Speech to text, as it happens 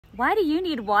Why do you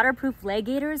need waterproof leg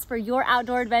gaiters for your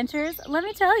outdoor adventures? Let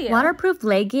me tell you. Waterproof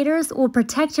leg gaiters will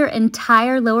protect your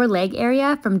entire lower leg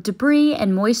area from debris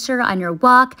and moisture on your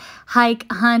walk, hike,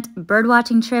 hunt,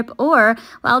 birdwatching trip, or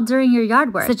while during your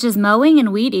yard work, such as mowing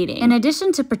and weed eating. In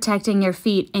addition to protecting your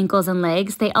feet, ankles, and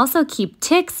legs, they also keep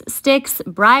ticks, sticks,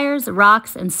 briars,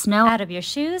 rocks, and snow out of your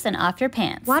shoes and off your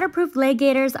pants. Waterproof leg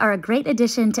gaiters are a great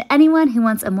addition to anyone who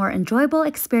wants a more enjoyable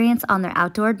experience on their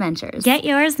outdoor adventures. Get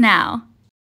yours now.